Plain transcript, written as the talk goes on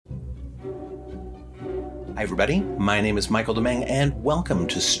Hi everybody, my name is Michael Demeng and welcome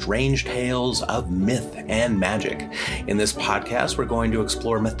to Strange Tales of Myth and Magic. In this podcast, we're going to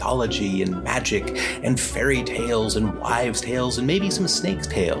explore mythology and magic and fairy tales and wives' tales and maybe some snakes'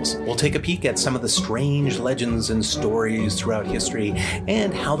 tales. We'll take a peek at some of the strange legends and stories throughout history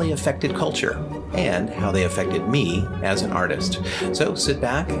and how they affected culture and how they affected me as an artist. So sit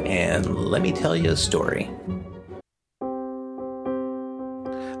back and let me tell you a story.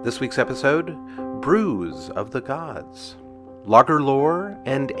 This week's episode, Brews of the Gods, Lager Lore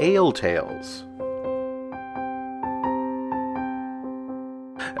and Ale Tales.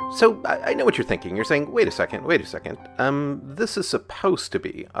 So, I know what you're thinking. You're saying, wait a second. This is supposed to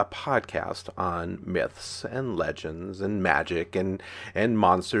be a podcast on myths and legends and magic and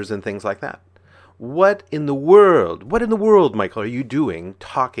monsters and things like that. What in the world, Michael, are you doing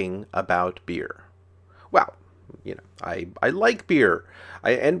talking about beer? Well, you know, I like beer.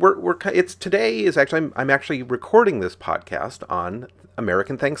 I'm actually recording this podcast on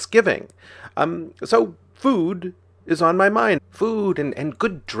American Thanksgiving. So food is on my mind. Food and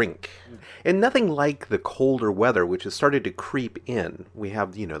good drink. And nothing like the colder weather, which has started to creep in. We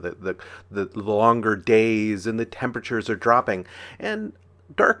have, the longer days and the temperatures are dropping. And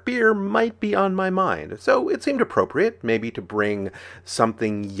dark beer might be on my mind. So it seemed appropriate maybe to bring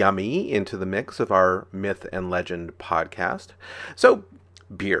something yummy into the mix of our Myth and Legend podcast. So,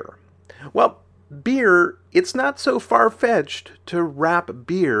 beer. Well, beer, it's not so far-fetched to wrap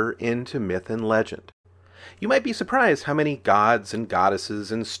beer into myth and legend. You might be surprised how many gods and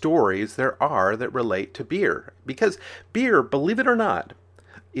goddesses and stories there are that relate to beer. Because beer, believe it or not,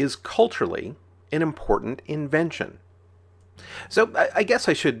 is culturally an important invention. So I guess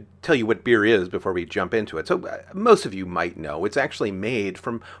I should tell you what beer is before we jump into it. So most of you might know it's actually made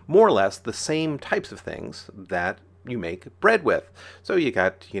from more or less the same types of things that you make bread with. So you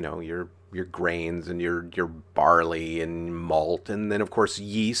got, your grains and your barley and malt, and then of course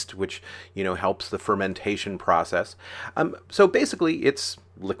yeast, which, helps the fermentation process. So basically it's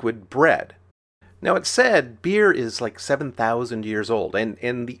liquid bread. Now, it's said beer is like 7,000 years old, and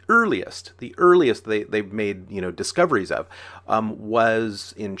the earliest they've made, discoveries of,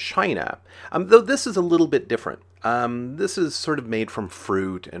 was in China. Though this is a little bit different. This is sort of made from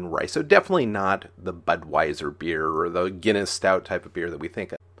fruit and rice, so definitely not the Budweiser beer or the Guinness Stout type of beer that we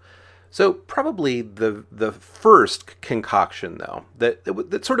think of. So probably the first concoction, though,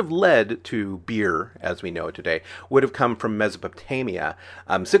 that sort of led to beer as we know it today would have come from Mesopotamia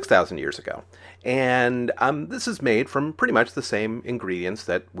 6,000 years ago. And this is made from pretty much the same ingredients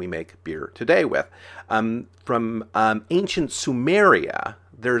that we make beer today with. From ancient Sumeria,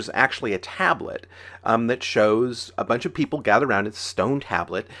 there's actually a tablet that shows a bunch of people gathered around. It's a stone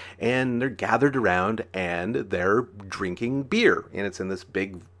tablet, and they're gathered around and they're drinking beer. And it's in this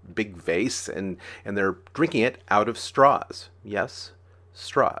big vase, and they're drinking it out of straws. Yes,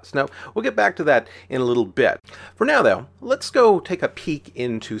 straws. Now, we'll get back to that in a little bit. For now, though, let's go take a peek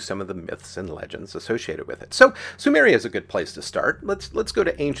into some of the myths and legends associated with it. So, Sumeria is a good place to start. Let's go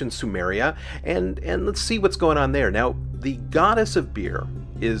to ancient Sumeria, and let's see what's going on there. Now, the goddess of beer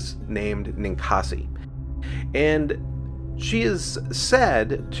is named Ninkasi, and she is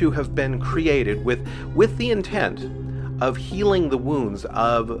said to have been created with the intent of healing the wounds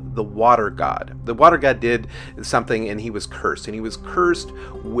of the water god. The water god did something and he was cursed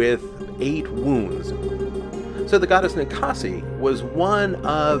with 8 wounds. So the goddess Ninkasi was one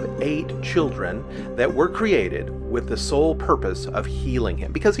of 8 children that were created with the sole purpose of healing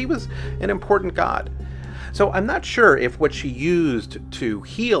him, because he was an important god. So I'm not sure if what she used to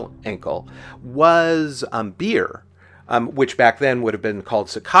heal Enkel was beer, which back then would have been called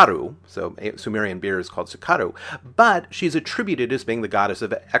Sakaru. So Sumerian beer is called Sakaru. But she's attributed as being the goddess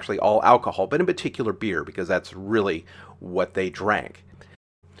of actually all alcohol, but in particular beer, because that's really what they drank.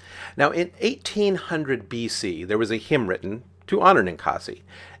 Now, in 1800 BC, there was a hymn written to honor Ninkasi.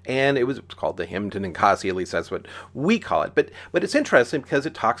 And it was called the Hymn to Ninkasi, at least that's what we call it. But it's interesting because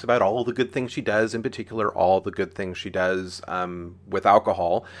it talks about all the good things she does, in particular all the good things she does with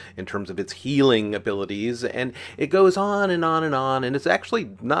alcohol in terms of its healing abilities. And it goes on and on and on, and it's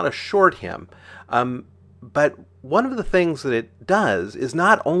actually not a short hymn. But one of the things that it does is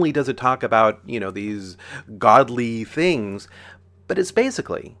not only does it talk about, these godly things, but it's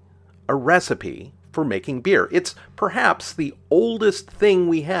basically a recipe for making beer. It's perhaps the oldest thing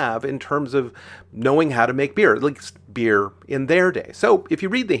we have in terms of knowing how to make beer, at least beer in their day. So if you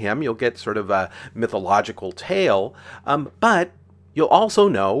read the hymn, you'll get sort of a mythological tale, but you'll also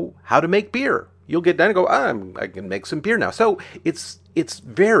know how to make beer. You'll get done and go, I can make some beer now. So it's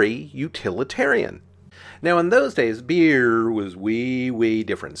very utilitarian. Now, in those days, beer was way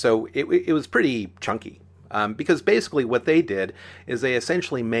different. So it was pretty chunky. Because basically what they did is they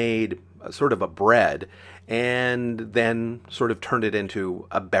essentially made sort of a bread and then sort of turned it into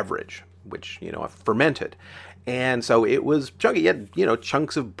a beverage, which, fermented. And so it was chunky. You had,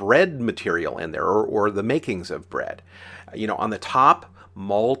 chunks of bread material in there, or the makings of bread. On the top,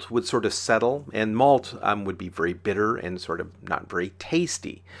 malt would sort of settle, and malt would be very bitter and sort of not very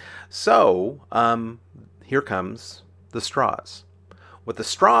tasty. So here comes the straws. What the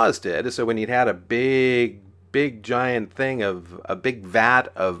straws did is, so when you'd had a big giant thing of a big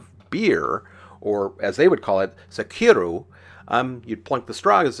vat of beer, or as they would call it, sakiru, you'd plunk the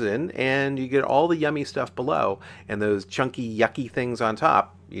straws in, and you get all the yummy stuff below, and those chunky, yucky things on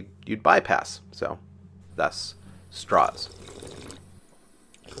top, you'd bypass. So, thus, straws.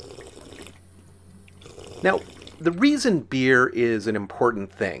 Now, the reason beer is an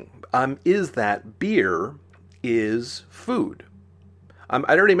important thing is that beer is food.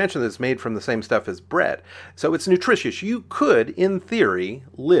 I'd already mentioned that it's made from the same stuff as bread, so it's nutritious. You could, in theory,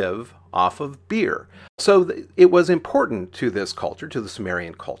 live off of beer. So it was important to this culture, to the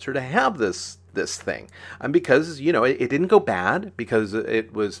Sumerian culture, to have this thing, because it didn't go bad because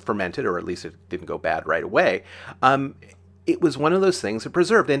it was fermented, or at least it didn't go bad right away. It was one of those things that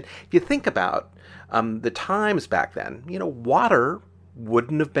preserved. And if you think about the times back then, water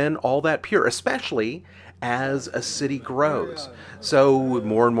wouldn't have been all that pure, especially as a city grows. So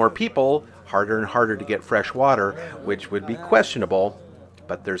more and more people, harder and harder to get fresh water, which would be questionable,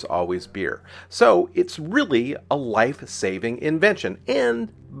 but there's always beer. So it's really a life-saving invention.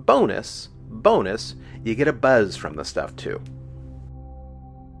 And bonus, you get a buzz from the stuff too.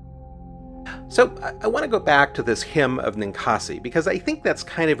 So I want to go back to this hymn of Ninkasi, because I think that's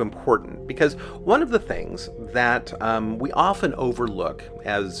kind of important, because one of the things that we often overlook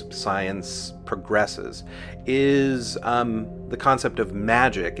as science progresses is the concept of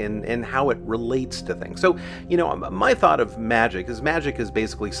magic and how it relates to things. So, my thought of magic is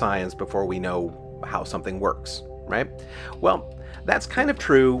basically science before we know how something works, right? Well, that's kind of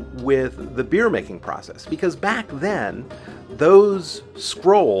true with the beer making process, because back then, those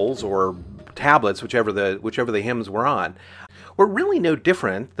scrolls or tablets, whichever the hymns were on, were really no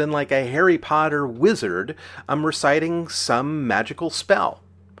different than like a Harry Potter wizard reciting some magical spell.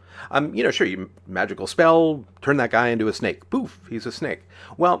 Sure, you magical spell, turn that guy into a snake. Poof, he's a snake.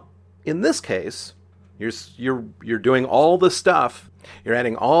 Well, in this case, you're doing all the stuff, you're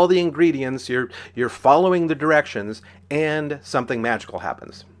adding all the ingredients, you're following the directions, and something magical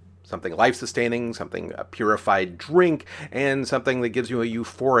happens. Something life-sustaining, something a purified drink, and something that gives you a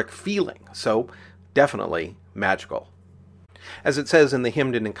euphoric feeling. So, definitely magical. As it says in the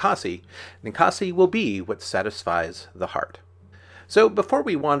hymn to Ninkasi, Ninkasi will be what satisfies the heart. So before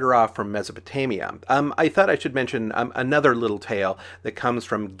we wander off from Mesopotamia, I thought I should mention another little tale that comes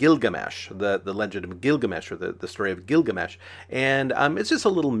from Gilgamesh, the legend of Gilgamesh, or the story of Gilgamesh. And it's just a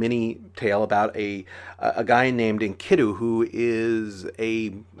little mini tale about a guy named Enkidu, who is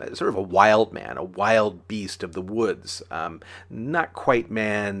a sort of a wild man, a wild beast of the woods. Not quite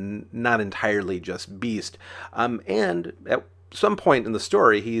man, not entirely just beast. And at some point in the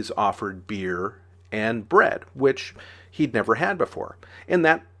story, he's offered beer and bread, which he'd never had before. And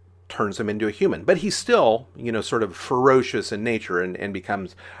that turns him into a human. But he's still, sort of ferocious in nature and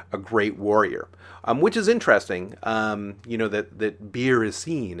becomes a great warrior. Which is interesting, that beer is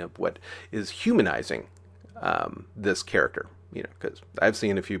seen of what is humanizing this character. Because I've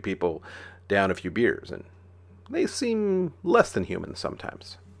seen a few people down a few beers, and they seem less than human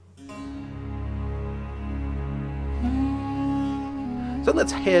sometimes. So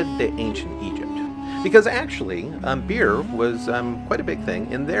let's head to ancient Egypt. Because actually, beer was quite a big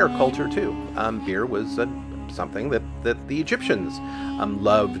thing in their culture too. Beer was something that the Egyptians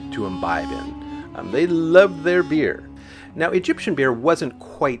loved to imbibe in. They loved their beer. Now, Egyptian beer wasn't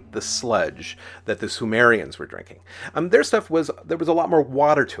quite the sludge that the Sumerians were drinking. Their stuff there was a lot more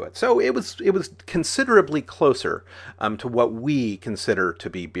water to it, so it was considerably closer to what we consider to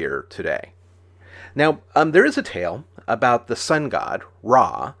be beer today. Now, there is a tale about the sun god,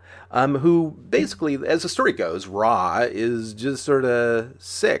 Ra, who basically, as the story goes, Ra is just sort of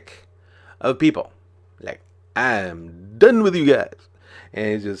sick of people. Like, I'm done with you guys.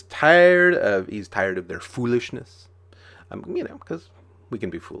 And he's just tired of their foolishness. Because we can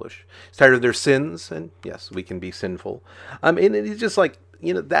be foolish. He's tired of their sins, and yes, we can be sinful. And he's just like,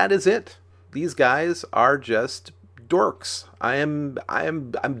 that is it. These guys are just dorks. I'm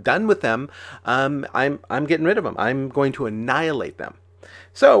done with them. I'm getting rid of them. I'm going to annihilate them.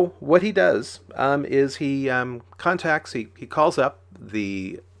 So what he does is he calls up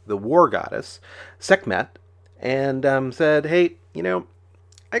the war goddess Sekhmet and said, hey,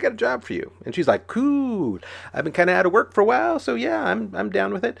 I got a job for you. And she's like, cool. I've been kind of out of work for a while, so yeah, I'm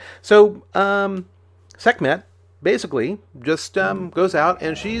down with it. So Sekhmet basically just goes out,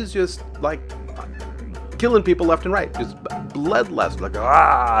 and she's just like killing people left and right, just bloodlust, like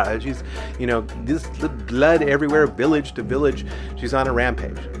she's, this blood everywhere, village to village. She's on a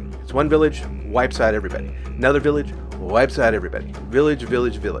rampage. It's one village, wipes out everybody. Another village, wipes out everybody. Village,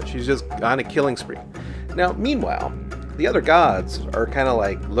 village, village. She's just on a killing spree. Now, meanwhile, the other gods are kind of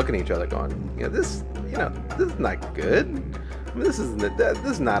like looking at each other, going, this is not good. I mean, this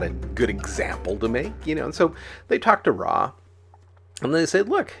is not a good example to make, And so they talk to Ra, and they say,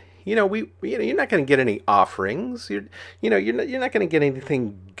 look, you're not going to get any offerings. You're not going to get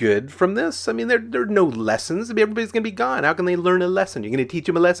anything good from this. I mean, there are no lessons. I mean, everybody's going to be gone. How can they learn a lesson? You're going to teach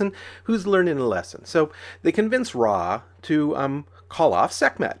them a lesson? Who's learning a lesson? So they convince Ra to call off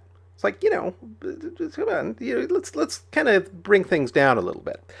Sekhmet. It's like, come on, let's kind of bring things down a little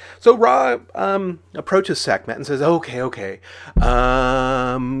bit. So Ra approaches Sekhmet and says, okay,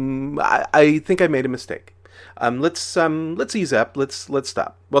 I think I made a mistake. Let's ease up. Let's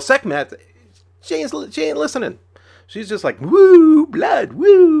stop. Well, Sekhmet, she ain't listening. She's just like, woo, blood,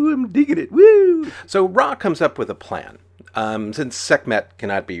 woo, I'm digging it, woo. So Ra comes up with a plan. Since Sekhmet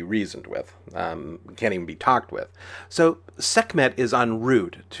cannot be reasoned with, can't even be talked with. So Sekhmet is en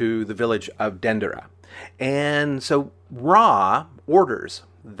route to the village of Dendera. And so Ra orders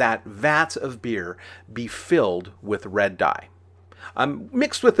that vats of beer be filled with red dye.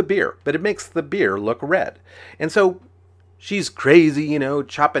 Mixed with the beer, but it makes the beer look red. And so she's crazy,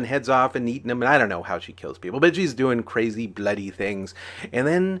 chopping heads off and eating them. And I don't know how she kills people, but she's doing crazy, bloody things. And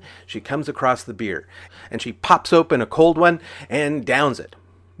then she comes across the beer, and she pops open a cold one and downs it.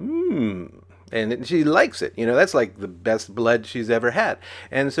 And she likes it. That's like the best blood she's ever had.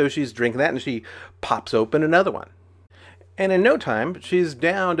 And so she's drinking that, and she pops open another one. And in no time, she's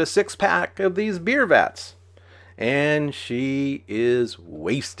downed a 6-pack of these beer vats. And she is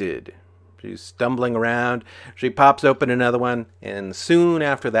wasted. She's stumbling around. She pops open another one, and soon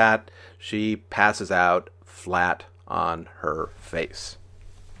after that, she passes out flat on her face.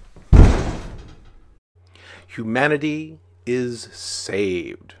 Humanity is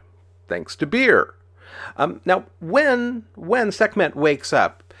saved, thanks to beer. Now, when Sekhmet wakes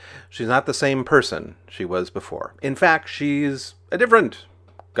up, she's not the same person she was before. In fact, she's a different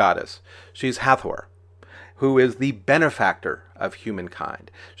goddess. She's Hathor, who is the benefactor of humankind,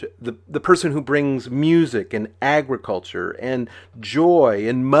 the person who brings music and agriculture and joy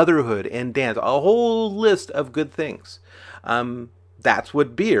and motherhood and dance, a whole list of good things. That's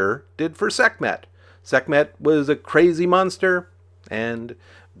what beer did for Sekhmet. Sekhmet was a crazy monster, and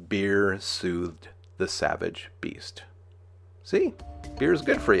beer soothed the savage beast. See, beer's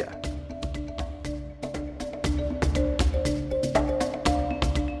good for you.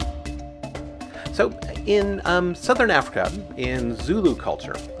 So in southern Africa, in Zulu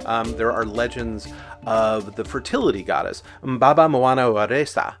culture, there are legends of the fertility goddess, Mbaba Moana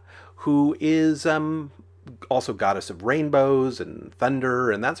Waresa, who is also goddess of rainbows and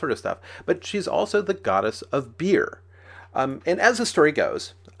thunder and that sort of stuff. But she's also the goddess of beer. And as the story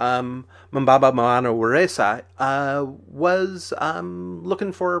goes, Mbaba Moana Waresa was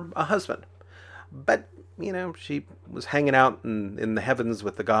looking for a husband. But she was hanging out in the heavens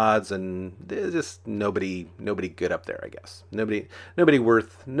with the gods, and there's just nobody good up there, I guess. Nobody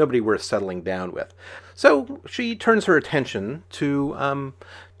worth settling down with. So she turns her attention to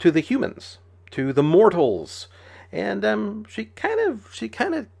the humans, to the mortals, and she kind of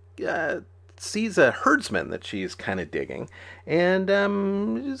sees a herdsman that she's kind of digging, and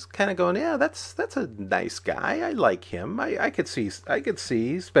just kind of going, yeah, that's a nice guy. I like him. I could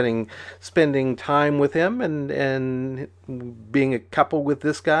see spending time with him and being a couple with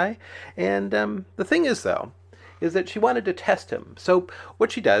this guy. And the thing is, though, is that she wanted to test him. So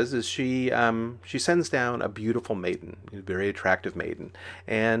what she does is she sends down a beautiful maiden, a very attractive maiden,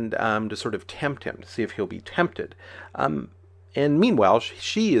 and to sort of tempt him, to see if he'll be tempted. And meanwhile,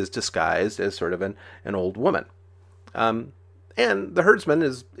 she is disguised as sort of an old woman. And the herdsman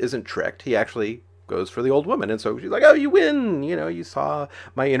isn't tricked. He actually goes for the old woman. And so she's like, oh, you win. You saw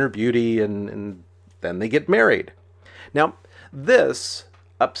my inner beauty. And then they get married. Now, this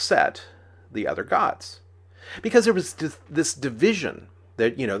upset the other gods. Because there was this division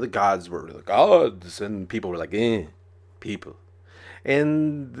that, the gods were the gods. And people were like, people.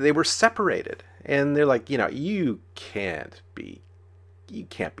 And they were separated. And they're like, you can't be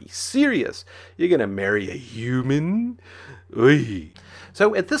serious. You're going to marry a human? Oy.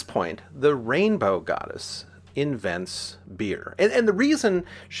 So at this point, the rainbow goddess invents beer. And the reason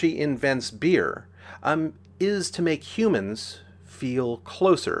she invents beer is to make humans feel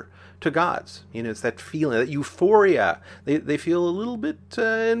closer to gods. It's that feeling, that euphoria. They feel a little bit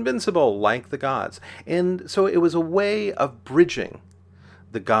invincible, like the gods. And so it was a way of bridging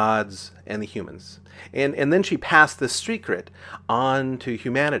the gods and the humans. And then she passed this secret on to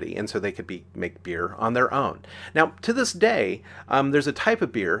humanity, and so they could make beer on their own. Now, to this day, there's a type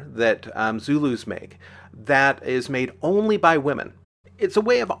of beer that Zulus make that is made only by women. It's a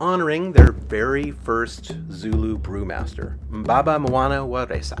way of honoring their very first Zulu brewmaster, Mbaba Mwana wa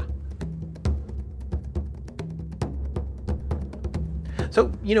Resa.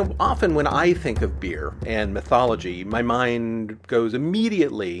 So, often when I think of beer and mythology, my mind goes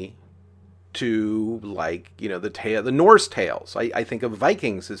immediately to, the Norse tales. I think of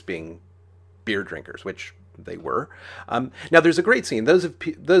Vikings as being beer drinkers, which they were. Now, there's a great scene.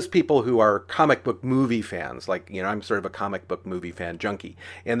 Those people who are comic book movie fans, I'm sort of a comic book movie fan junkie,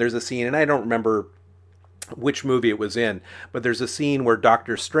 and there's a scene, and I don't remember which movie it was in, but there's a scene where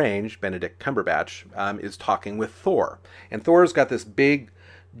Doctor Strange, Benedict Cumberbatch, is talking with Thor. And Thor's got this big,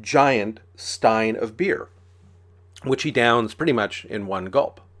 giant stein of beer, which he downs pretty much in one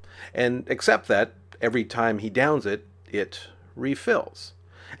gulp. And except that every time he downs it, it refills.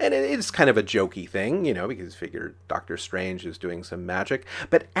 And it's kind of a jokey thing, because you figure Doctor Strange is doing some magic.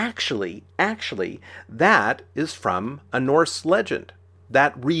 But actually, that is from a Norse legend.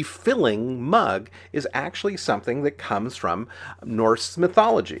 That refilling mug is actually something that comes from Norse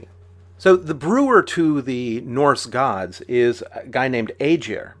mythology. So the brewer to the Norse gods is a guy named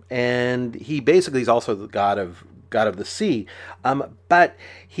Aegir, and he basically is also the god of the sea. But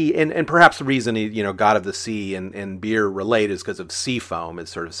he, and perhaps the reason he, god of the sea and beer relate is because of sea foam is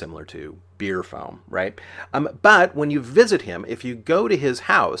sort of similar to beer foam, right? But when you visit him, if you go to his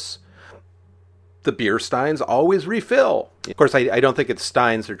house, the beer steins always refill. Of course, I don't think it's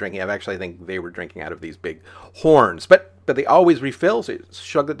steins they're drinking. I think they were drinking out of these big horns. But they always refill, so you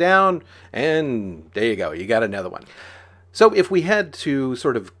shug it down, and there you go. You got another one. So if we head to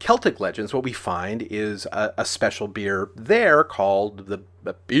sort of Celtic legends, what we find is a special beer there called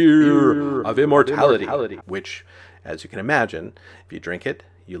the Beer of Immortality, which, as you can imagine, if you drink it,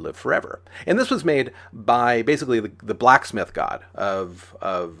 you live forever. And this was made by basically the blacksmith god of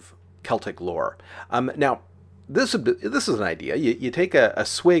Celtic lore. Now, this is an idea. You take a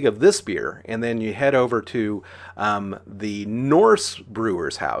swig of this beer, and then you head over to the Norse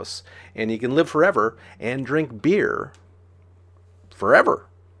brewer's house, and you can live forever and drink beer forever.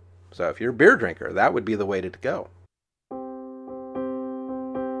 So if you're a beer drinker, that would be the way to go.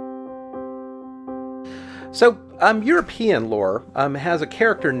 So European lore has a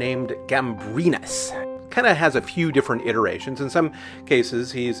character named Gambrinus. Kind of has a few different iterations. In some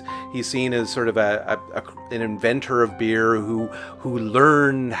cases, he's seen as sort of an inventor of beer who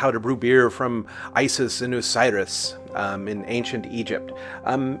learned how to brew beer from Isis and Osiris in ancient Egypt.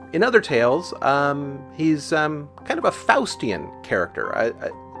 In other tales, he's kind of a Faustian character, a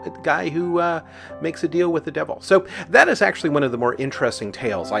guy who makes a deal with the devil. So that is actually one of the more interesting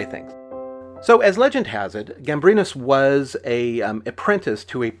tales, I think. So, as legend has it, Gambrinus was a apprentice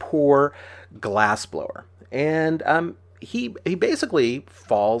to a poor glassblower, and he basically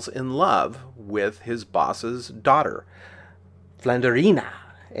falls in love with his boss's daughter, Flanderina.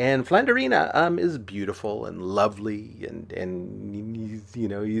 And Flanderina is beautiful and lovely, and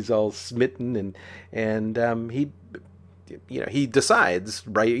he's all smitten, and he decides,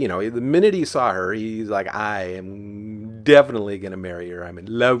 right, the minute he saw her, he's like, I am definitely going to marry her. I'm in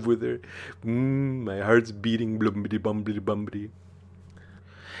love with her. My heart's beating, blumbity, bumbity, bumbity.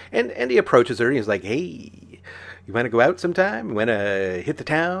 And he approaches her, and he's like, hey, you want to go out sometime? You want to hit the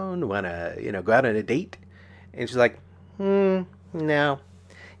town? Want to, go out on a date? And she's like, no.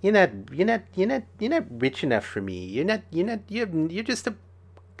 You're not rich enough for me. You're just a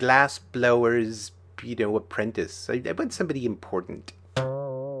glass blower's apprentice. I want somebody important.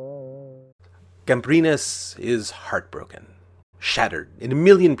 Gambrinus is heartbroken, shattered in a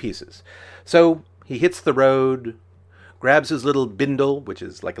million pieces. So he hits the road, grabs his little bindle, which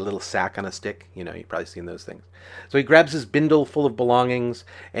is like a little sack on a stick. You've probably seen those things. So he grabs his bindle full of belongings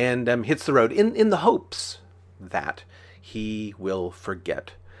and hits the road in the hopes that he will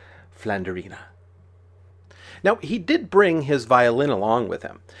forget Flanderina. Now, he did bring his violin along with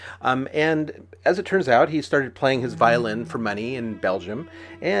him, and as it turns out, he started playing his violin for money in Belgium,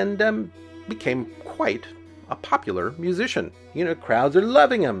 and became quite a popular musician. Crowds are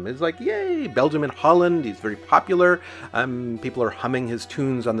loving him. It's like, yay, Belgium and Holland, he's very popular. People are humming his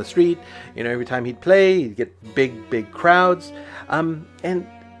tunes on the street. Every time he'd play, he'd get big crowds, and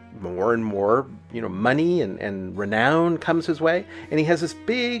more and more, money and renown comes his way, and he has this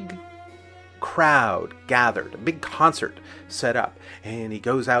big crowd gathered, a big concert set up, and he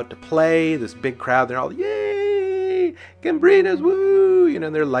goes out to play. This big crowd, they're all, yay, Gambrinus, woo! You know,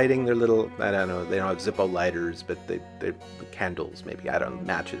 they're lighting their little, I don't know, they don't have Zippo lighters, but they're candles, maybe, I don't know,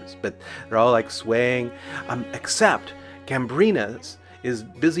 matches, but they're all like swaying, except Gambrinus is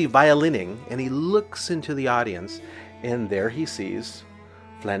busy violining, and he looks into the audience, and there he sees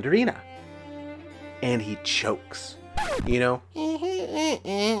Flandrina, and he chokes. You know,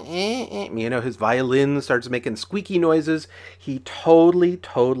 his violin starts making squeaky noises. He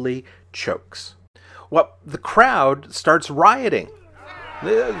totally chokes. Well, the crowd starts rioting.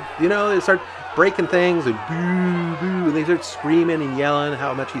 They start breaking things and boo, boo, and they start screaming and yelling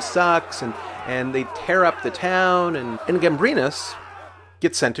how much he sucks, and they tear up the town, and Gambrinus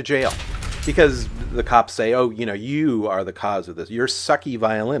gets sent to jail because the cops say, oh, you are the cause of this. Your sucky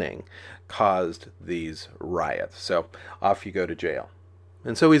violining caused these riots. So off you go to jail.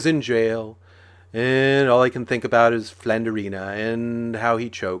 And so he's in jail, and all I can think about is Flandrina and how he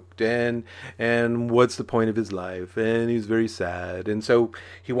choked and what's the point of his life, and he's very sad, and so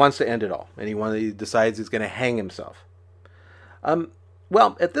he wants to end it all, and he decides he's going to hang himself.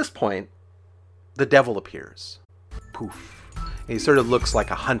 Well, at this point, the devil appears. Poof. And he sort of looks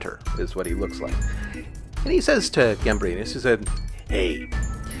like a hunter, is what he looks like. And he says to Gambrinus, he said, hey,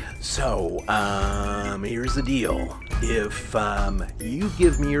 so, here's the deal. If you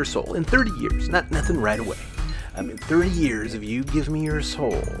give me your soul in 30 years, nothing right away. In 30 years, if you give me your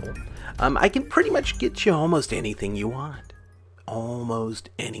soul, I can pretty much get you almost anything you want. Almost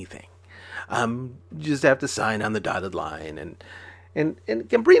anything. You just have to sign on the dotted line. And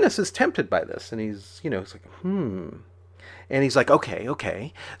Gambrinus is tempted by this, and he's like, And he's like,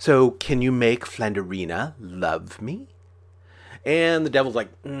 okay. So can you make Flandrina love me? And the devil's like,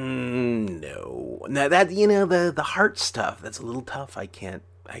 no. Now that, the heart stuff, that's a little tough. I can't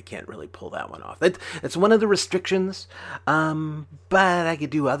really pull that one off. That's one of the restrictions. But I could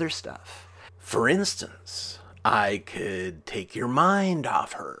do other stuff. For instance, I could take your mind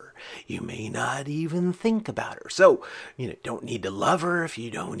off her. You may not even think about her. So, don't need to love her if you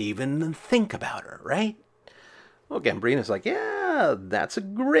don't even think about her, right? Well, Gambrinus is like, yeah, that's a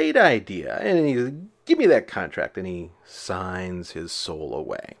great idea. And he's like, give me that contract. And he signs his soul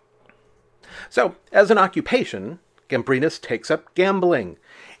away. So, as an occupation, Gambrinus takes up gambling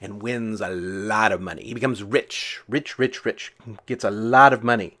and wins a lot of money. He becomes rich. Gets a lot of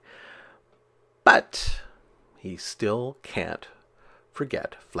money. But he still can't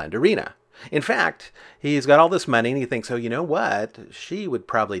forget Flandrina. In fact, he's got all this money, and he thinks, oh, you know what? She would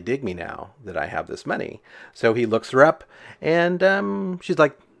probably dig me now that I have this money. So he looks her up, and she's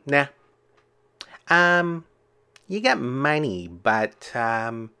like, nah. You got money, but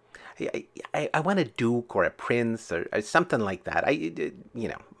I want a duke or a prince or something like that.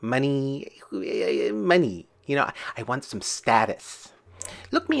 Money. I want some status.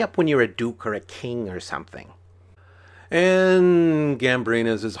 Look me up when you're a duke or a king or something. And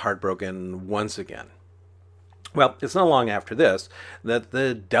Gambrinus is heartbroken once again. Well, it's not long after this that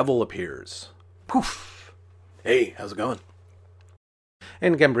the devil appears. Poof! Hey, how's it going?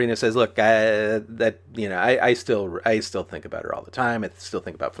 And Gambrinus says, look, I still think about her all the time. I still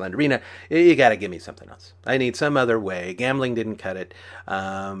think about Flandrina. You got to give me something else. I need some other way. Gambling didn't cut it.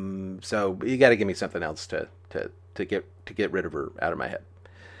 So you got to give me something else to get rid of her out of my head.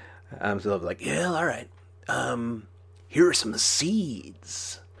 So I'm like, yeah, all right. Here are some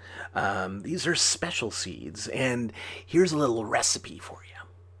seeds. These are special seeds, and here's a little recipe for you.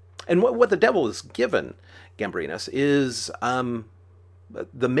 And what the devil has given Gambrinus is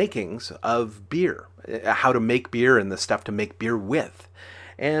the makings of beer, how to make beer and the stuff to make beer with.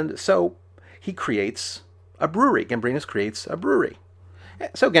 And so he creates a brewery. Gambrinus creates a brewery.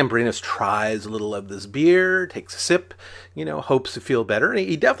 So Gambrinus tries a little of this beer, takes a sip, hopes to feel better. And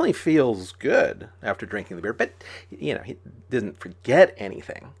he definitely feels good after drinking the beer, but, he didn't forget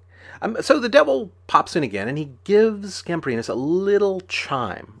anything. So the devil pops in again, and he gives Gambrinus a little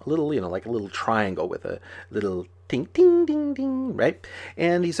chime, like a little triangle with a little ting, ting, ding, ding, right?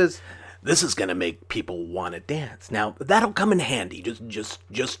 And he says, this is going to make people want to dance. Now, that'll come in handy.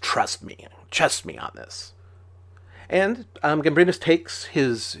 Just trust me. Trust me on this. And Gambrinus takes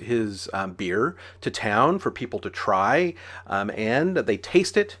his beer to town for people to try, and they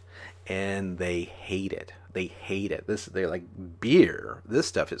taste it, and they hate it. They hate it. They're like, beer. This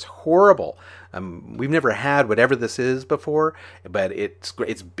stuff is horrible. We've never had whatever this is before, but it's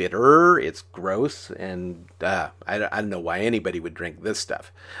bitter, it's gross, and I don't know why anybody would drink this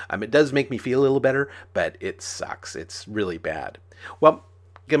stuff. It does make me feel a little better, but it sucks. It's really bad. Well,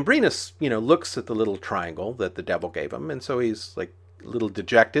 Gambrinus, looks at the little triangle that the devil gave him, and so he's like, a little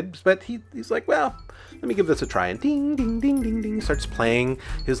dejected, but he's like, well, let me give this a try. And ding, ding, ding, ding, ding, starts playing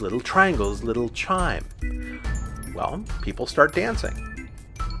his little triangle, his little chime. Well, people start dancing.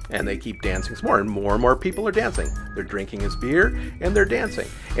 And they keep dancing some more, and more people are dancing. They're drinking his beer, and they're dancing.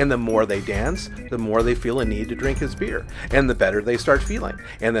 And the more they dance, the more they feel a need to drink his beer. And the better they start feeling.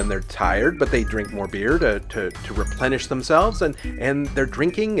 And then they're tired, but they drink more beer to replenish themselves. And they're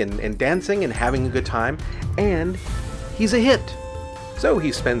drinking and dancing and having a good time. And he's a hit. So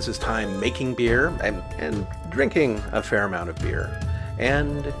he spends his time making beer and drinking a fair amount of beer.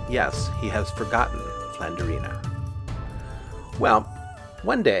 And yes, he has forgotten Flanderina. Well,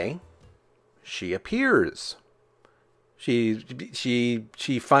 one day, she appears. She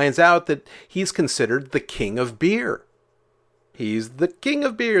finds out that he's considered the king of beer. He's the king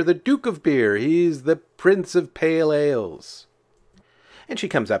of beer, the duke of beer. He's the prince of pale ales. And she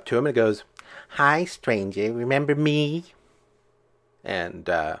comes up to him and goes, "Hi, stranger, remember me?" And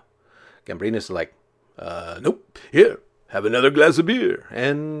Gambrinus is like, "Nope, here, have another glass of beer."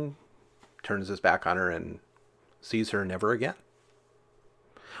 And turns his back on her and sees her never again.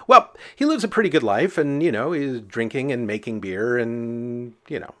 Well, he lives a pretty good life, and, he's drinking and making beer and,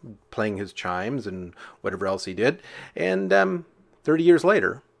 playing his chimes and whatever else he did. And 30 years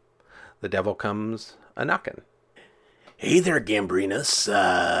later, the devil comes a-knocking. "Hey there, Gambrinus.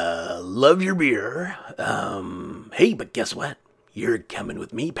 Love your beer. Hey, but guess what? You're coming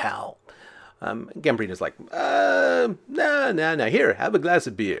with me, pal." Gambrinus like, "No. Here, have a glass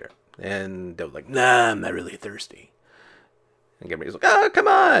of beer." And devil's like, "Nah, I'm not really thirsty." And Gambrinus like, "Oh, come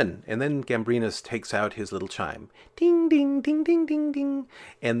on!" And then Gambrinus takes out his little chime. Ding, ding, ding, ding, ding, ding.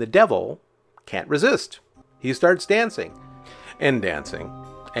 And the devil can't resist. He starts dancing. And dancing.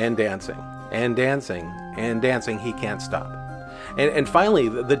 And dancing. And dancing. And dancing. He can't stop. And finally,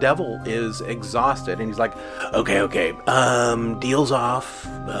 the devil is exhausted. And he's like, Okay. Deal's off.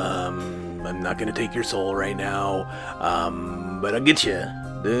 I'm not going to take your soul right now. But I'll get you.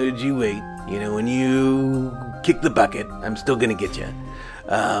 Did you wait? When you kick the bucket, I'm still gonna get you.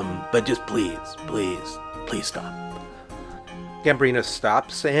 But just please stop. Gambrinus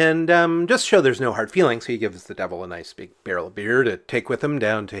stops, and just to show there's no hard feelings, he gives the devil a nice big barrel of beer to take with him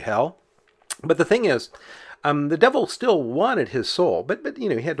down to hell. But the thing is, the devil still wanted his soul, but he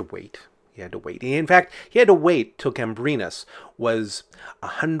had to wait. He had to wait. In fact, he had to wait till Gambrinus was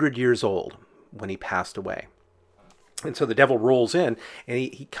 100 years old when he passed away. And so the devil rolls in, and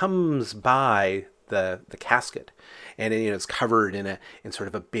he comes by the casket, and it's covered in sort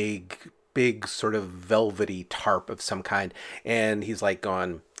of a big sort of velvety tarp of some kind. And he's like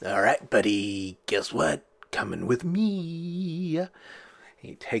going, "All right, buddy, guess what? Coming with me."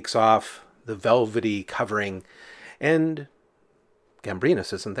 He takes off the velvety covering, and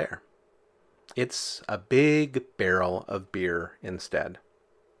Gambrinus isn't there. It's a big barrel of beer instead.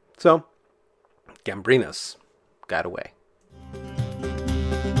 So Gambrinus got away.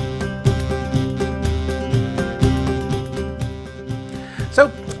 So,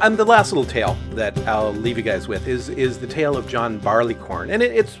 the last little tale that I'll leave you guys with is the tale of John Barleycorn. And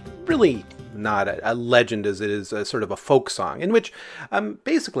it's really not a legend as it is a sort of a folk song, in which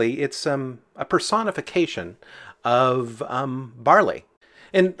basically it's a personification of barley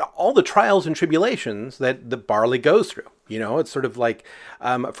and all the trials and tribulations that the barley goes through. It's sort of like,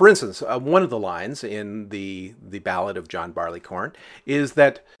 for instance, one of the lines in the ballad of John Barleycorn is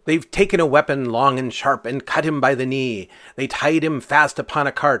that they've taken a weapon long and sharp and cut him by the knee. They tied him fast upon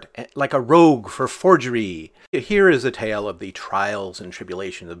a cart like a rogue for forgery. Here is a tale of the trials and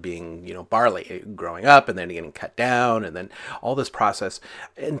tribulations of being, barley, growing up and then getting cut down and then all this process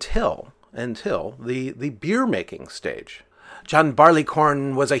until the beer making stage. John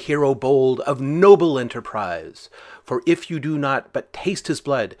Barleycorn was a hero bold of noble enterprise. For if you do not but taste his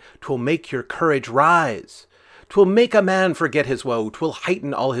blood, 'twill make your courage rise. 'Twill make a man forget his woe, 'twill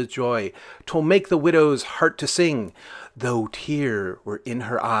heighten all his joy. 'Twill make the widow's heart to sing, though tear were in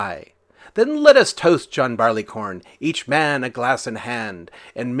her eye. Then let us toast John Barleycorn, each man a glass in hand,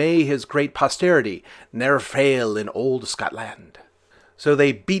 and may his great posterity ne'er fail in old Scotland. So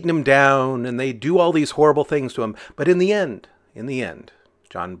they beaten him down, and they do all these horrible things to him, but in the end,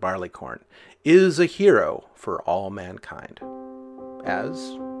 John Barleycorn is a hero for all mankind,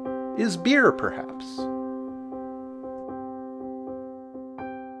 as is beer, perhaps.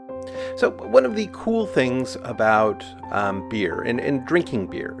 So one of the cool things about beer and drinking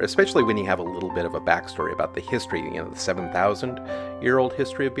beer, especially when you have a little bit of a backstory about the history, the 7,000-year-old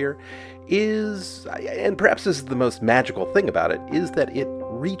history of beer, is, and perhaps this is the most magical thing about it, is that it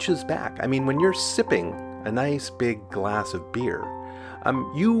reaches back. I mean, when you're sipping a nice big glass of beer,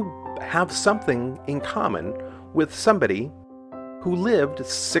 you have something in common with somebody who lived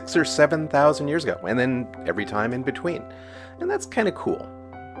 6,000 or 7,000 years ago, and then every time in between. And that's kind of cool.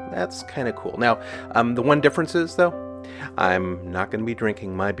 That's kind of cool. Now, the one difference is, though, I'm not going to be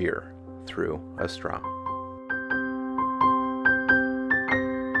drinking my beer through a straw.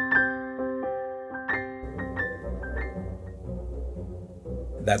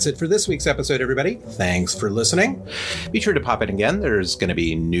 That's it for this week's episode, everybody. Thanks for listening. Be sure to pop in again. There's going to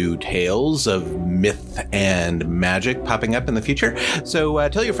be new tales of myth and magic popping up in the future. So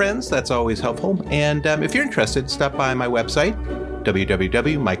tell your friends. That's always helpful. And if you're interested, stop by my website,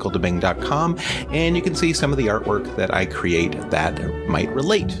 www.michaeldomingue.com, and you can see some of the artwork that I create that might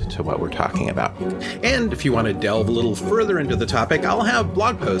relate to what we're talking about. And if you want to delve a little further into the topic, I'll have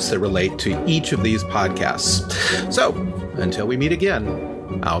blog posts that relate to each of these podcasts. So until we meet again,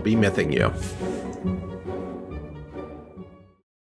 I'll be mything you.